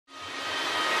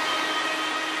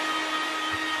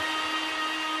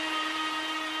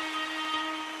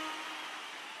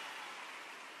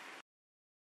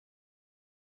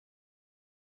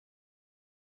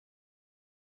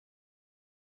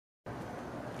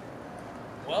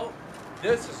Well,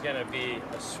 this is gonna be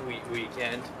a sweet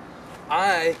weekend.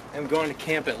 I am going to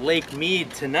camp at Lake Mead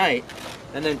tonight,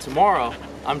 and then tomorrow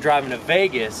I'm driving to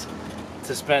Vegas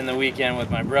to spend the weekend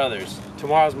with my brothers.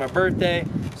 Tomorrow's my birthday,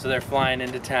 so they're flying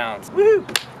into town. Woo!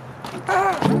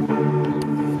 Ah!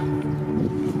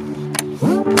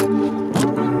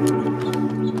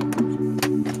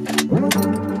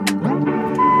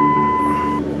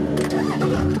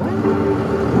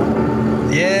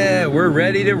 Yeah, we're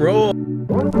ready to roll.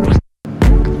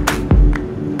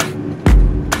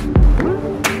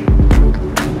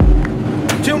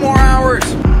 2 more hours.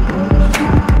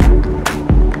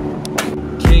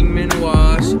 Kingman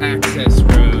Wash Access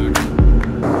Road.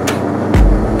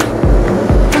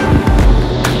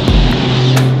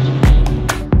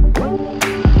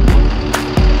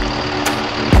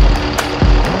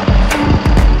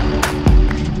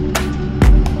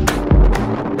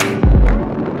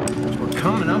 We're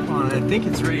coming up on it. I think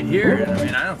it's right here. I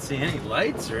mean, I don't see any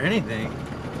lights or anything.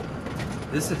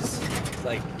 This is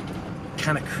like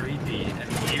kind of creepy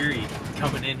and eerie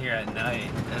coming in here at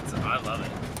night. I love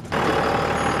it.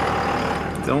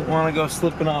 Don't want to go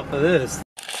slipping off of this.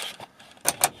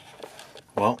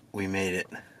 Well, we made it.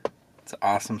 It's an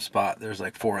awesome spot. There's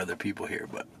like 4 other people here,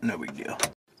 but no big deal.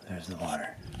 There's the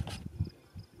water.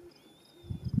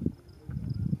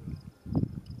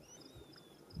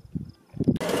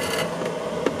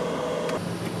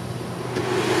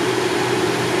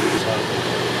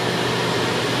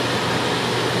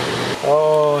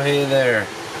 Oh, hey there.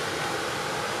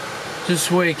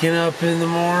 Just waking up in the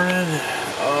morning.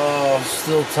 Oh,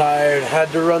 still tired.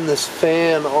 Had to run this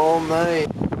fan all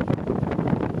night.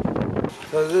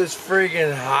 Cause it's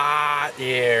freaking hot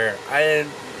here. I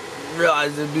didn't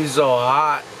realize it'd be so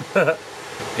hot.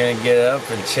 Gonna get up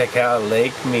and check out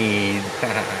Lake Mead.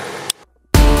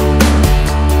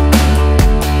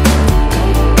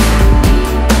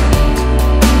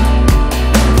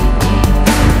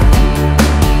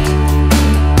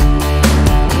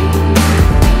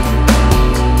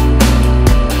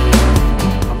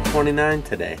 I'm 29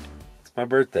 today. It's my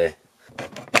birthday.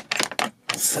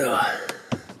 So,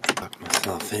 tuck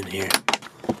myself in here.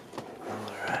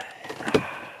 Alright.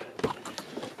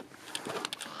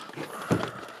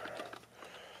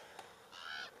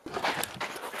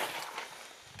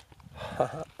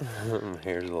 My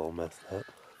hair's a little messed up.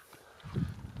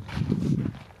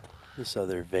 This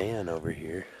other van over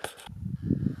here.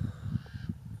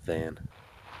 Van.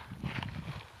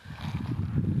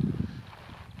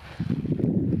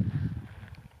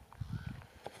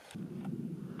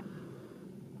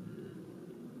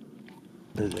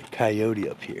 There's a coyote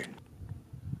up here.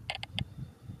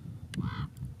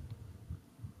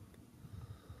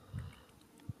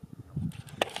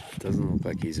 Doesn't look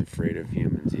like he's afraid of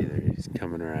humans either. He's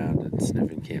coming around and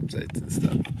sniffing campsites and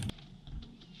stuff.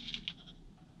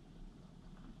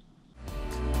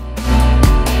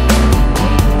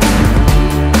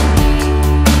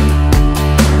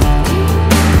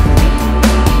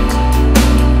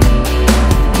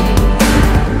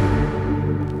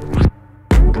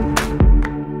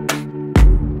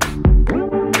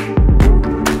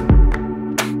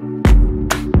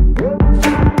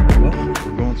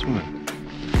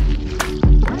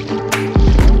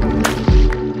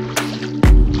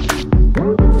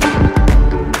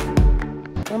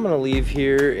 I'm gonna leave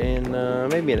here in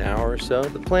maybe an hour or so.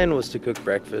 The plan was to cook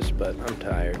breakfast, but I'm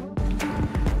tired.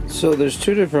 So there's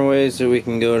 2 different ways that we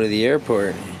can go to the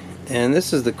airport, and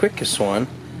this is the quickest one,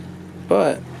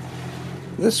 but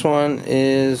this one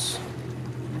is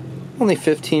only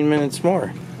 15 minutes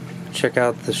more. Check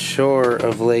out the shore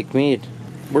of Lake Mead.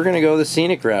 We're gonna go the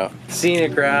scenic route.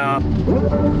 Scenic route.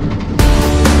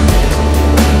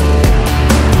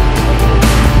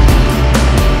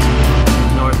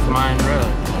 Mine Road.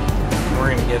 We're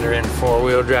gonna get her in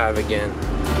 4-wheel drive again.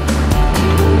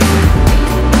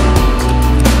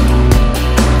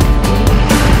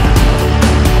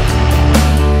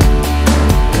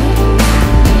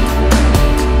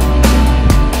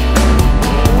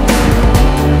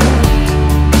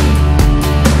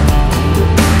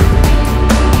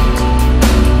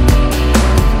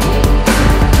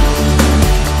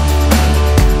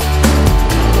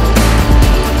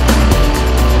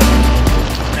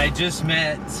 Just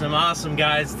met some awesome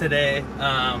guys today,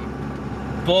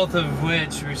 both of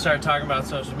which we started talking about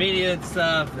social media and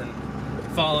stuff, and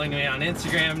following me on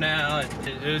Instagram now.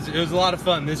 It was a lot of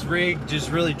fun. This rig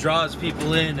just really draws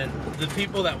people in, and the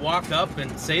people that walk up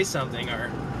and say something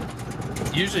are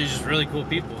usually just really cool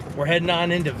people. We're heading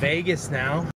on into Vegas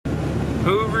now.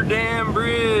 Hoover Dam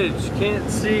Bridge, can't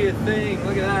see a thing,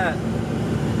 look at that.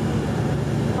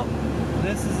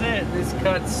 This is it. This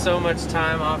cuts so much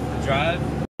time off the drive.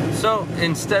 So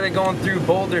instead of going through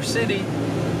Boulder City,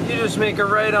 you just make a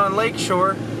right on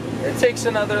Lakeshore. It takes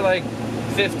another like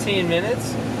 15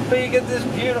 minutes, but you get this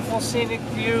beautiful scenic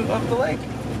view of the lake.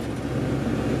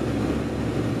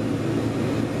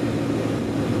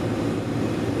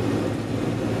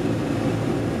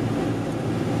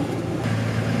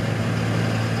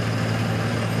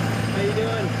 How you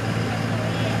doing?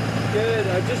 Good.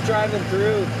 I'm just driving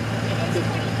through.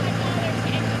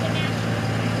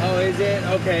 Oh, is it?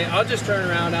 Okay, I'll just turn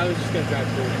around. I was just gonna drive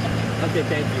through. Okay,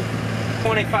 thank you.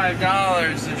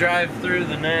 $25 to drive through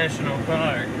the national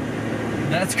park.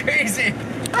 That's crazy.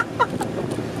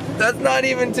 That's not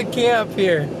even to camp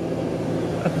here.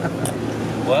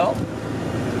 Well,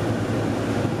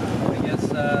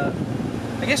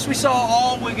 I guess we saw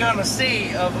all we're gonna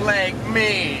see of Lake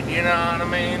Mead, you know what I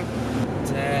mean?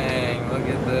 Dang, look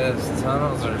at this.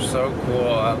 Tunnels are so cool.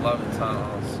 I love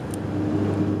tunnels.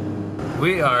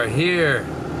 We are here.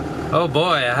 Oh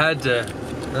boy, I had to,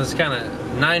 it was kind of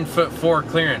 9'4"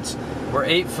 clearance. We're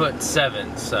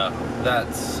 8'7", so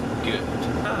that's good.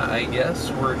 I guess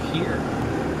we're here.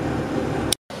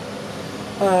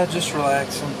 Just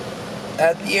relaxing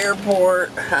at the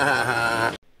airport.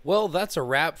 Well, that's a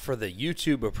wrap for the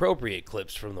YouTube appropriate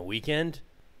clips from the weekend.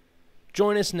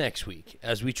 Join us next week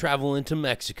as we travel into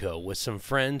Mexico with some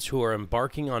friends who are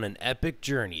embarking on an epic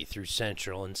journey through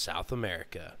Central and South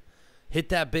America. Hit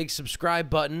that big subscribe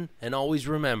button and always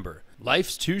remember,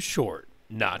 life's too short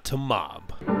not to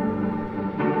mob.